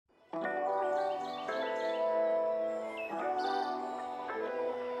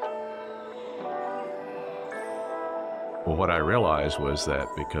Well, what I realized was that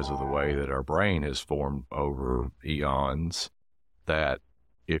because of the way that our brain has formed over eons, that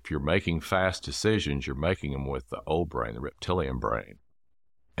if you're making fast decisions, you're making them with the old brain, the reptilian brain.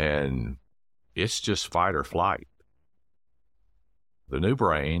 And it's just fight or flight. The new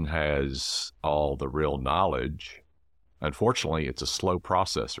brain has all the real knowledge. Unfortunately, it's a slow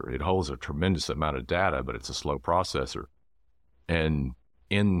processor. It holds a tremendous amount of data, but it's a slow processor. And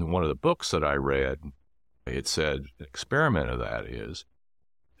in one of the books that I read, it said an experiment of that is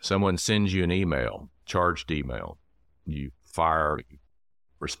someone sends you an email, charged email. You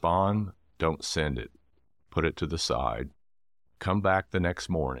respond, don't send it. Put it to the side. Come back the next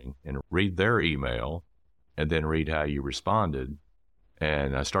morning and read their email and then read how you responded.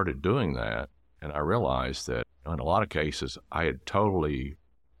 And I started doing that, and I realized that in a lot of cases, I had totally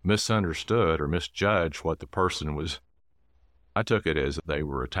misunderstood or misjudged what the person was. I took it as they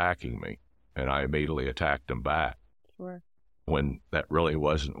were attacking me, and I immediately attacked them back. Sure. When that really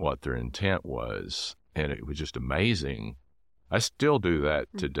wasn't what their intent was. And it was just amazing. I still do that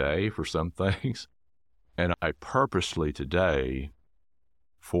today for some things. And I purposely today,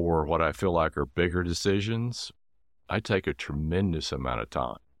 for what I feel like are bigger decisions, I take a tremendous amount of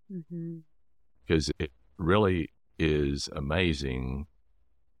time. Because it really is amazing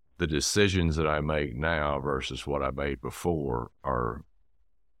the decisions that I make now versus what I made before are,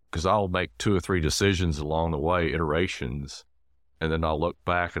 because I'll make 2 or 3 decisions along the way, iterations, and then I'll look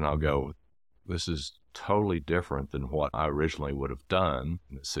back and I'll go, this is totally different than what I originally would have done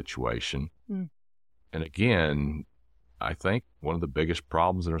in this situation. And again, I think one of the biggest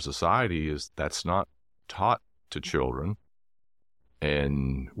problems in our society is that's not taught to children.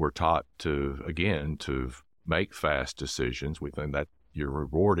 And we're taught to, again, to make fast decisions. We think that you're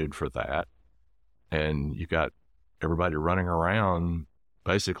rewarded for that. And you got everybody running around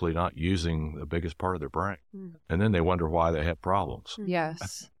basically not using the biggest part of their brain. And then they wonder why they have problems.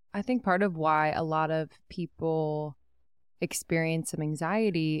 Yes. I think part of why a lot of people experience some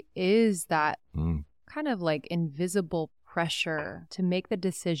anxiety is that kind of like invisible pressure to make the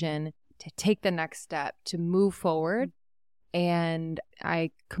decision, to take the next step, to move forward. And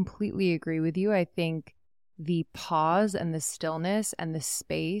I completely agree with you. I think the pause and the stillness and the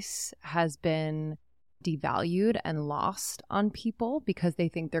space has been devalued and lost on people because they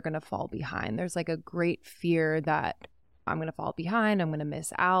think they're going to fall behind. There's like a great fear that I'm going to fall behind, I'm going to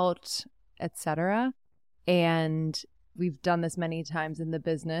miss out, etc. And we've done this many times in the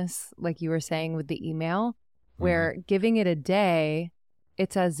business, like you were saying with the email, where giving it a day,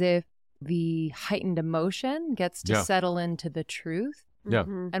 it's as if the heightened emotion gets to settle into the truth.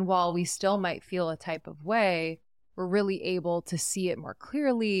 And while we still might feel a type of way, we're really able to see it more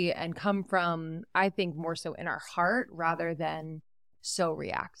clearly and come from, I think, more so in our heart rather than so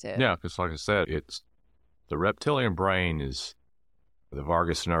reactive. Yeah, because like I said, it's the reptilian brain is the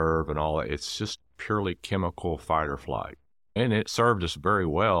vagus nerve and all that. It's just purely chemical fight or flight. And it served us very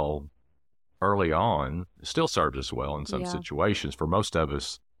well early on. It still serves us well in some situations. For most of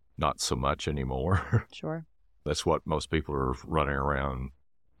us, not so much anymore. Sure. That's what most people are running around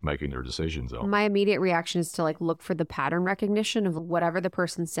making their decisions on. My immediate reaction is to like look for the pattern recognition of whatever the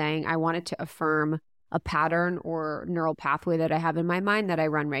person's saying. I want it to affirm a pattern or neural pathway that I have in my mind that I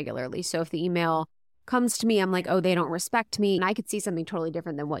run regularly. So if the email comes to me, I'm like, oh, they don't respect me. And I could see something totally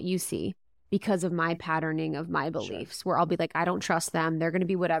different than what you see because of my patterning of my beliefs, where I'll be like, I don't trust them. They're going to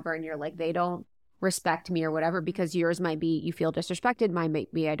be whatever. And you're like, they don't respect me or whatever, because yours might be you feel disrespected. Mine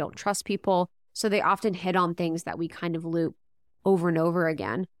might be I don't trust people. So they often hit on things that we kind of loop over and over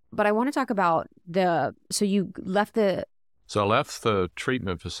again. But I want to talk about so you left the... So I left the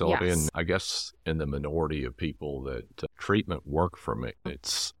treatment facility, Yes. and I guess in the minority of people that treatment worked for me.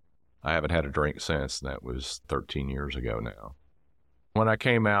 I haven't had a drink since, and that was 13 years ago now. When I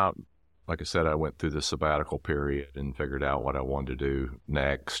came out, like I said, I went through the sabbatical period and figured out what I wanted to do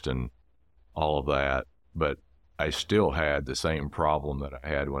next and all of that. But I still had the same problem that I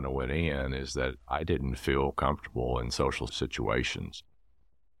had when I went in, is that I didn't feel comfortable in social situations.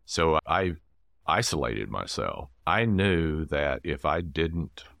 So I isolated myself. I knew that if I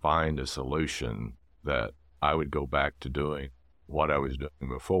didn't find a solution, that I would go back to doing what I was doing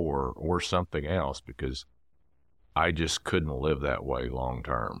before or something else, because I just couldn't live that way long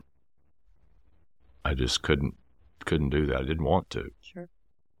term. I just couldn't do that. I didn't want to. Sure.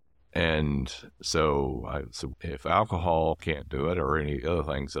 And so if alcohol can't do it, or any other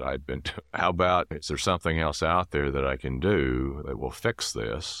things that I'd been doing, how about, is there something else out there that I can do that will fix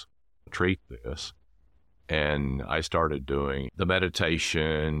this, treat this? And I started doing the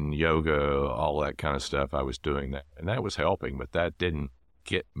meditation, yoga, all that kind of stuff. I was doing that, and that was helping, but that didn't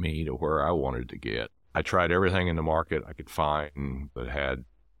get me to where I wanted to get. I tried everything in the market I could find that had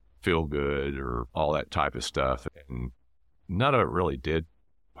feel good or all that type of stuff. And none of it really did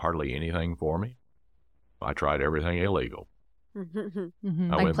hardly anything for me. I tried everything illegal.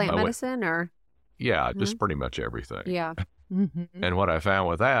 Like plant medicine or? Yeah, just pretty much everything. Yeah. And what I found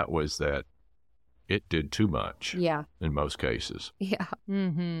with that was that it did too much. Yeah. In most cases. Yeah.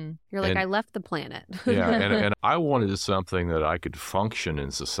 You're like, I left the planet. Yeah. And I wanted something that I could function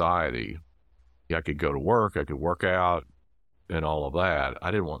in society. I could go to work, I could work out and all of that. I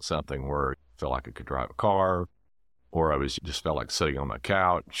didn't want something where I felt like I could drive a car or I just felt like sitting on my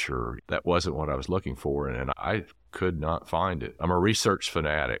couch, or that wasn't what I was looking for. And I could not find it. I'm a research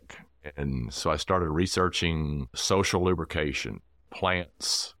fanatic. And so I started researching social lubrication,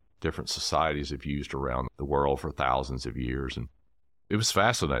 plants, different societies have used around the world for thousands of years. And it was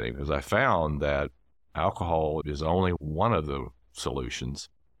fascinating because I found that alcohol is only one of the solutions.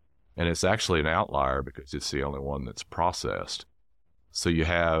 And it's actually an outlier because it's the only one that's processed. So you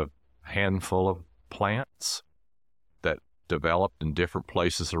have a handful of plants that developed in different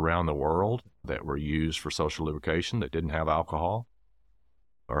places around the world that were used for social lubrication that didn't have alcohol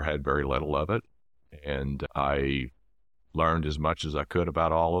or had very little of it. And I learned as much as I could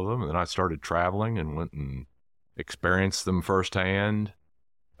about all of them. And then I started traveling and went and experienced them firsthand.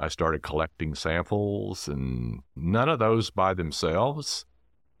 I started collecting samples, and none of those by themselves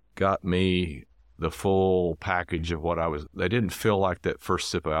got me the full package of what they didn't feel like that first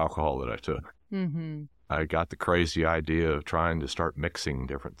sip of alcohol that I took. I got the crazy idea of trying to start mixing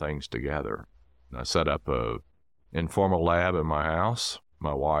different things together. And I set up a informal lab in my house.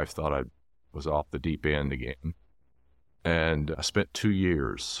 My wife thought I was off the deep end again. And I spent 2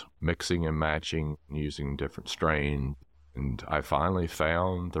 years mixing and matching, using different strains. And I finally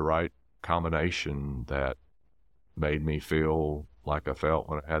found the right combination that made me feel like I felt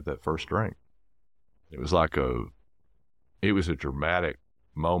when I had that first drink. It was a dramatic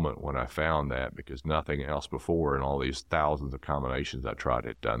moment when I found that, because nothing else before in all these thousands of combinations I tried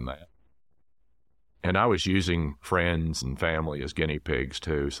had done that. And I was using friends and family as guinea pigs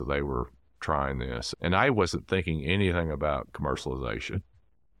too, so they were trying this. And I wasn't thinking anything about commercialization.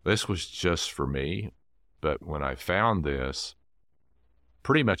 This was just for me. But when I found this,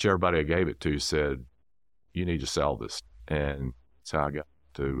 pretty much everybody I gave it to said, you need to sell this. And that's how I got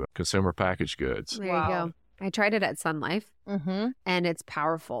to consumer packaged goods. There you go. I tried it at Sun Life, and it's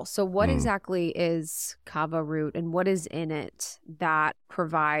powerful. So what exactly is kava root, and what is in it that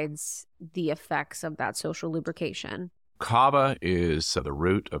provides the effects of that social lubrication? Kava is the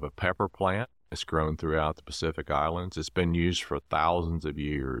root of a pepper plant. It's grown throughout the Pacific Islands. It's been used for thousands of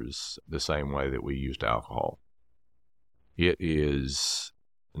years the same way that we used alcohol. It is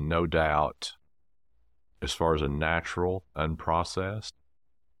no doubt, as far as a natural, unprocessed,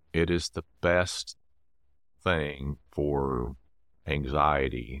 it is the best thing for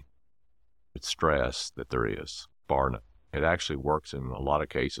anxiety, stress that there is, bar none. It actually works in a lot of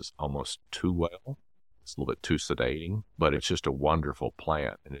cases almost too well. It's a little bit too sedating, but it's just a wonderful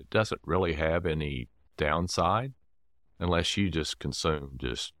plant, and it doesn't really have any downside unless you just consume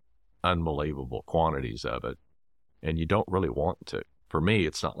just unbelievable quantities of it, and you don't really want to. For me,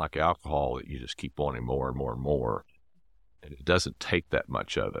 it's not like alcohol that you just keep wanting more and more and more, and it doesn't take that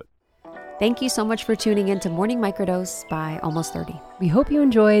much of it. Thank you so much for tuning in to Morning Microdose by Almost 30. We hope you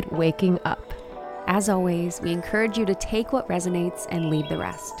enjoyed waking up. As always, we encourage you to take what resonates and leave the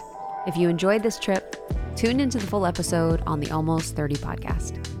rest. If you enjoyed this trip, tune into the full episode on the Almost 30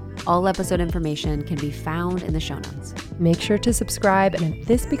 podcast. All episode information can be found in the show notes. Make sure to subscribe, and if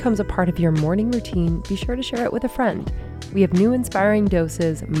this becomes a part of your morning routine, be sure to share it with a friend. We have new inspiring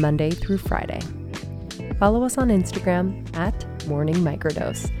doses Monday through Friday. Follow us on Instagram at Morning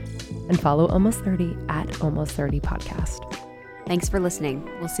Microdose, and follow Almost 30 at Almost 30 Podcast. Thanks for listening.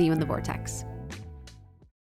 We'll see you in the vortex.